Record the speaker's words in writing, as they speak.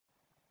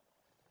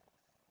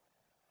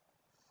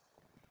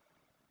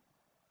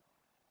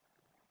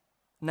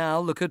Now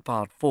look at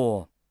part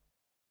 4.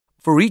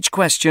 For each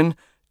question,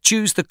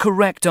 choose the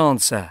correct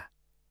answer.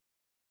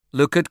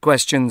 Look at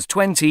questions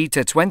 20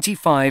 to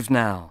 25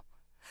 now.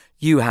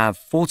 You have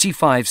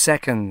 45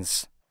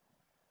 seconds.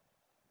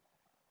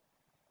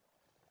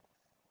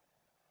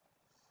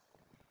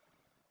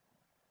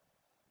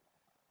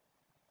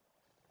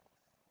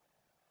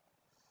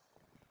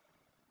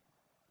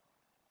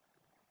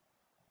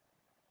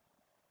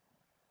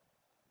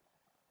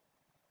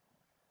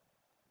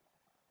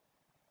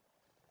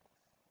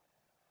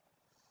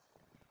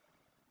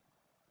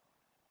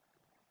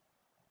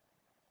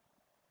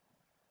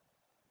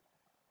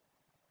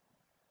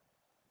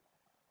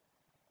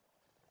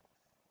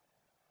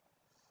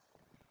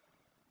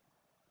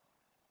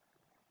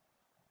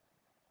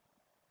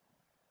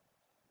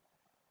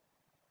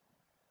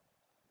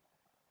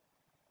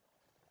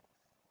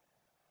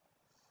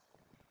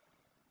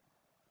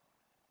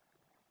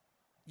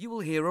 You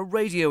will hear a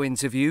radio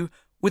interview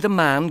with a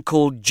man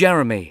called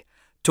Jeremy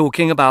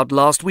talking about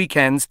last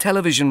weekend's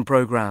television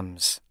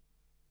programmes.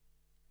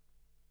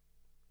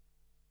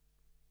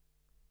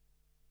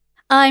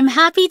 I'm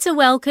happy to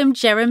welcome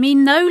Jeremy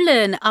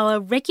Nolan, our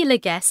regular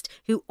guest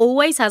who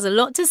always has a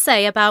lot to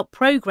say about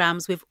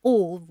programmes we've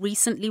all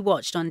recently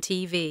watched on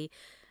TV.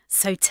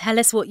 So tell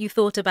us what you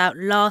thought about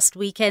last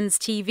weekend's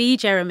TV,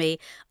 Jeremy.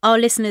 Our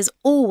listeners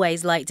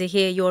always like to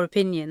hear your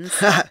opinions.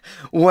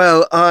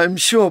 Well, I'm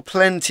sure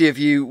plenty of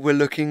you were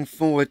looking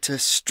forward to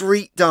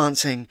Street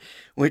Dancing,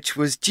 which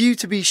was due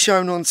to be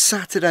shown on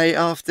Saturday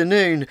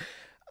afternoon.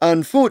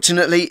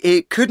 Unfortunately,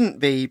 it couldn't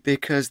be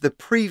because the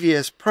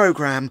previous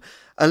programme,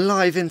 a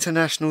live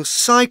international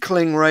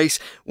cycling race,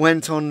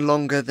 went on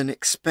longer than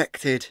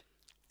expected.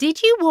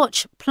 Did you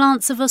watch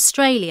Plants of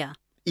Australia?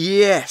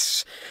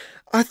 Yes.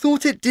 I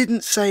thought it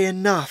didn't say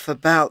enough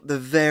about the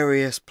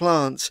various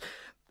plants.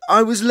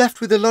 I was left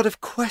with a lot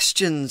of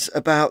questions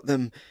about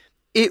them.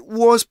 It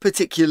was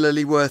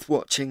particularly worth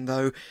watching,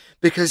 though,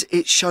 because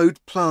it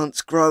showed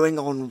plants growing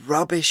on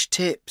rubbish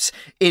tips,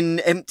 in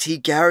empty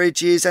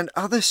garages and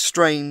other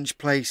strange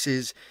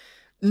places.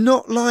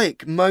 Not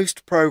like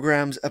most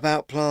programmes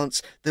about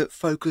plants that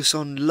focus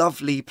on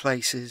lovely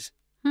places.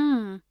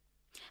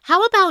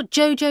 How about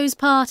Jojo's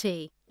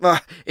Party?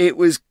 It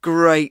was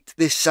great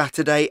this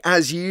Saturday,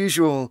 as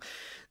usual.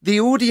 The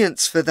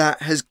audience for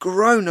that has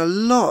grown a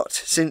lot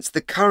since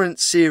the current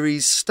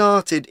series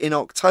started in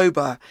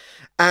October.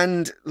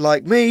 And,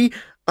 like me,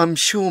 I'm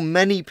sure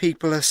many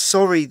people are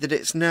sorry that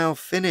it's now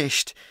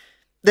finished.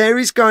 There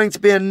is going to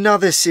be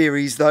another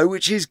series, though,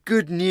 which is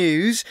good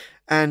news,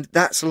 and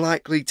that's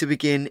likely to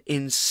begin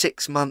in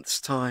 6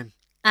 months' time.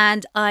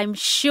 And I'm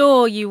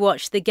sure you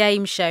watched the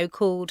game show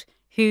called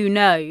Who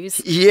Knows?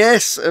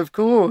 Yes, of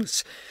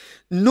course.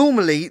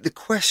 Normally, the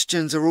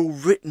questions are all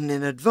written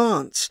in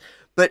advance,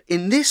 but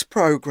in this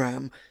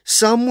programme,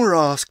 some were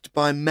asked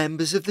by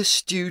members of the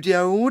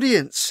studio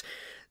audience.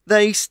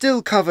 They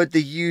still covered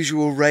the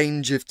usual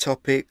range of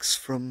topics,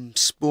 from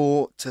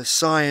sport to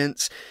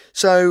science,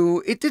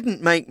 so it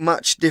didn't make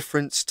much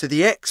difference to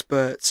the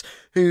experts,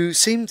 who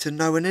seemed to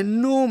know an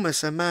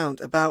enormous amount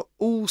about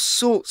all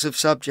sorts of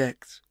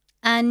subjects.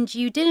 And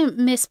you didn't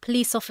miss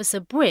Police Officer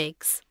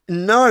Briggs?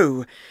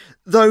 No,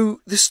 though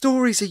the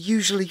stories are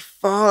usually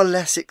far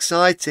less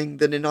exciting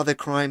than in other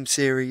crime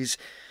series.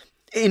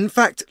 In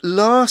fact,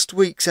 last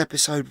week's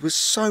episode was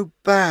so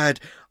bad,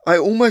 I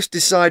almost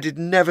decided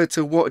never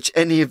to watch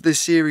any of the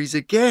series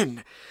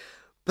again.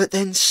 But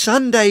then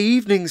Sunday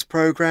evening's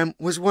programme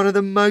was one of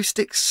the most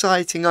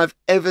exciting I've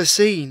ever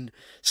seen,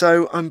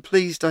 so I'm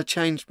pleased I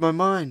changed my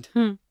mind.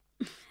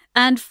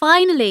 And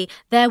finally,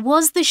 there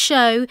was the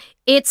show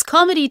It's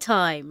Comedy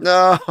Time.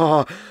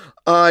 Oh,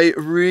 I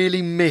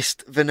really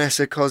missed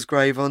Vanessa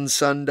Cosgrave on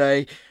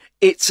Sunday.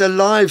 It's a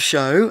live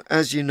show,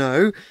 as you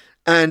know,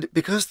 and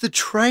because the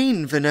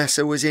train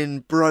Vanessa was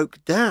in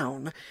broke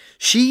down,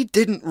 she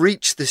didn't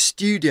reach the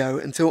studio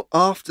until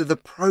after the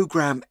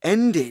programme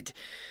ended.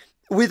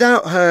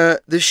 Without her,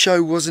 the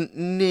show wasn't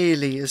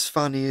nearly as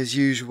funny as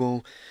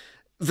usual.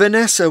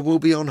 Vanessa will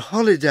be on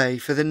holiday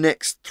for the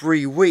next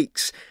 3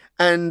 weeks,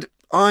 and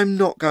I'm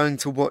not going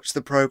to watch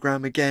the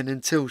programme again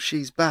until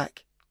she's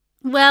back.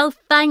 Well,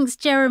 thanks,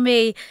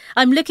 Jeremy.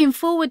 I'm looking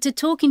forward to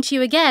talking to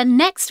you again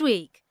next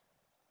week.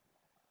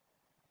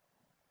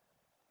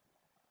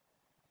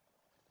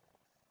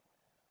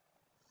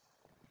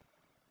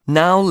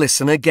 Now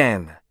listen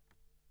again.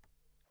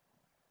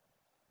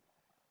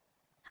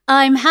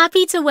 I'm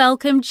happy to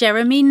welcome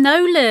Jeremy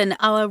Nolan,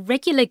 our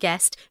regular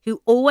guest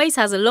who always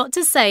has a lot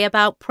to say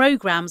about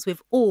programmes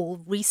we've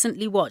all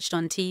recently watched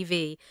on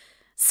TV.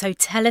 So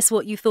tell us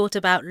what you thought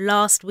about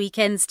last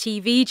weekend's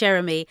TV,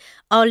 Jeremy.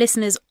 Our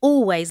listeners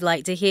always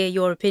like to hear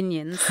your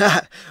opinions.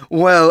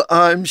 Well,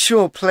 I'm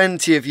sure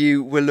plenty of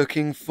you were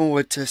looking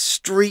forward to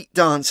Street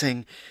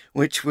Dancing,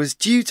 which was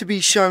due to be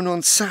shown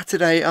on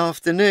Saturday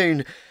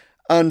afternoon.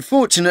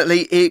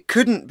 Unfortunately, it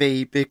couldn't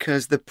be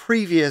because the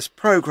previous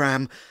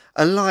programme,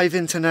 a live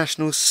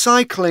international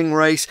cycling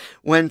race,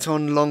 went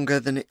on longer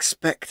than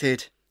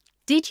expected.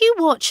 Did you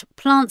watch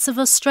Plants of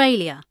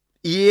Australia?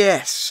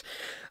 Yes.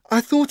 I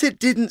thought it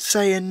didn't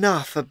say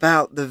enough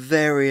about the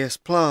various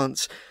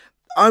plants.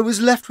 I was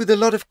left with a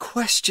lot of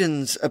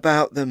questions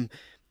about them.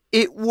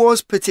 It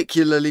was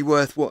particularly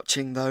worth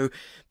watching, though,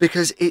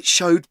 because it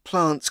showed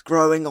plants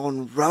growing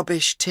on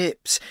rubbish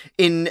tips,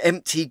 in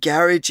empty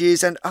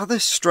garages and other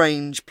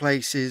strange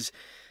places.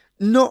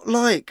 Not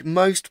like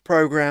most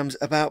programmes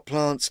about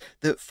plants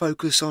that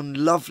focus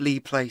on lovely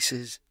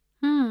places.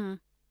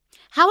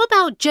 How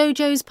about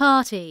Jojo's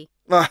party?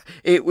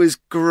 It was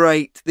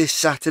great this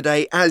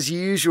Saturday, as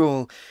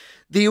usual.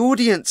 The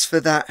audience for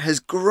that has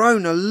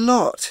grown a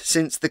lot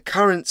since the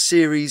current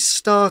series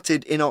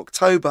started in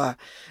October.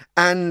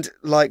 And,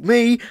 like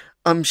me,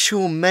 I'm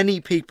sure many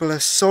people are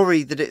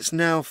sorry that it's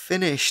now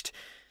finished.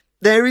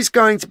 There is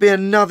going to be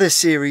another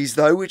series,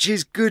 though, which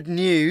is good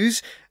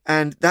news,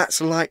 and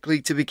that's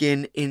likely to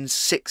begin in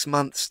 6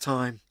 months'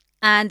 time.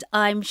 And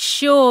I'm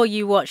sure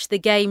you watched the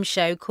game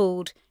show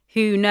called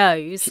Who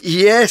Knows?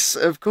 Yes,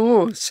 of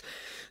course.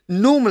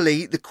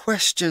 Normally, the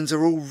questions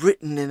are all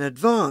written in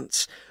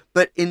advance,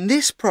 but in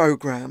this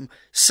programme,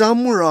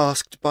 some were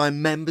asked by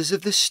members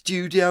of the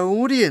studio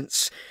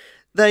audience.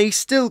 They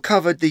still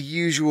covered the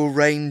usual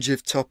range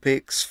of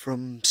topics,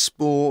 from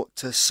sport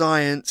to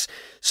science,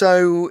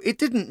 so it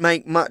didn't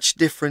make much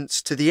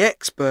difference to the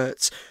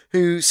experts,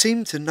 who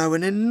seemed to know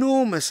an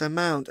enormous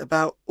amount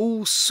about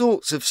all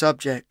sorts of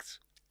subjects.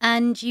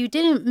 And you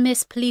didn't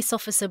miss Police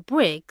Officer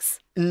Briggs?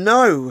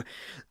 No,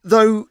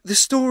 though the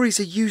stories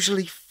are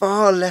usually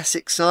far less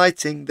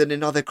exciting than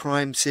in other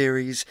crime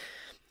series.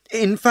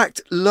 In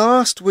fact,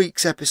 last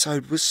week's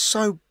episode was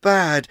so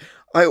bad,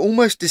 I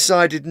almost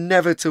decided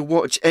never to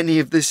watch any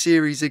of the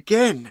series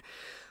again.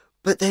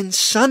 But then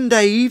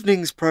Sunday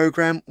evening's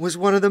programme was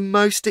one of the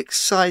most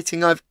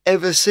exciting I've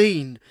ever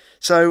seen,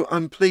 so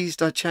I'm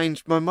pleased I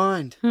changed my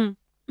mind.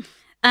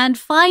 And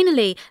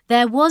finally,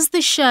 there was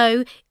the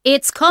show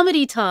It's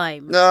Comedy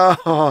Time.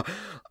 Oh,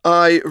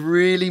 I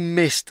really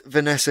missed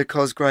Vanessa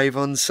Cosgrave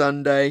on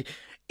Sunday.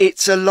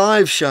 It's a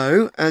live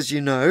show, as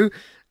you know,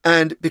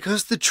 and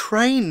because the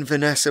train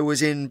Vanessa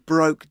was in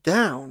broke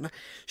down,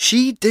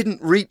 she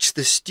didn't reach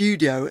the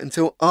studio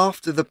until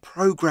after the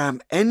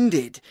programme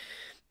ended.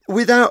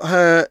 Without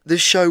her, the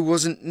show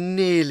wasn't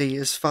nearly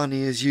as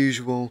funny as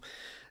usual.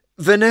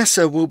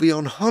 Vanessa will be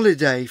on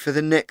holiday for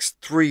the next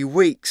 3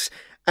 weeks,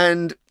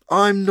 and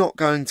I'm not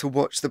going to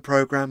watch the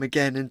programme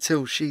again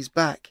until she's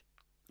back.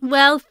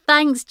 Well,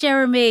 thanks,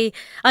 Jeremy.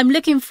 I'm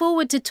looking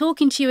forward to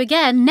talking to you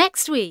again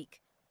next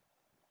week.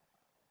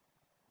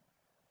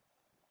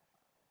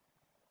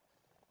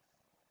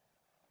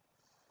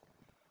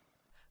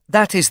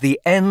 That is the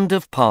end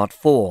of part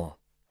 4.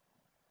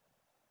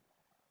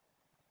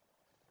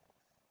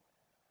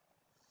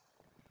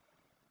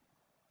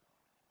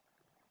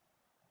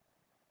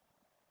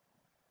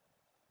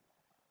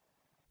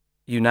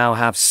 You now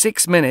have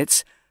 6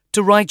 minutes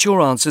to write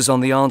your answers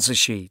on the answer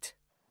sheet.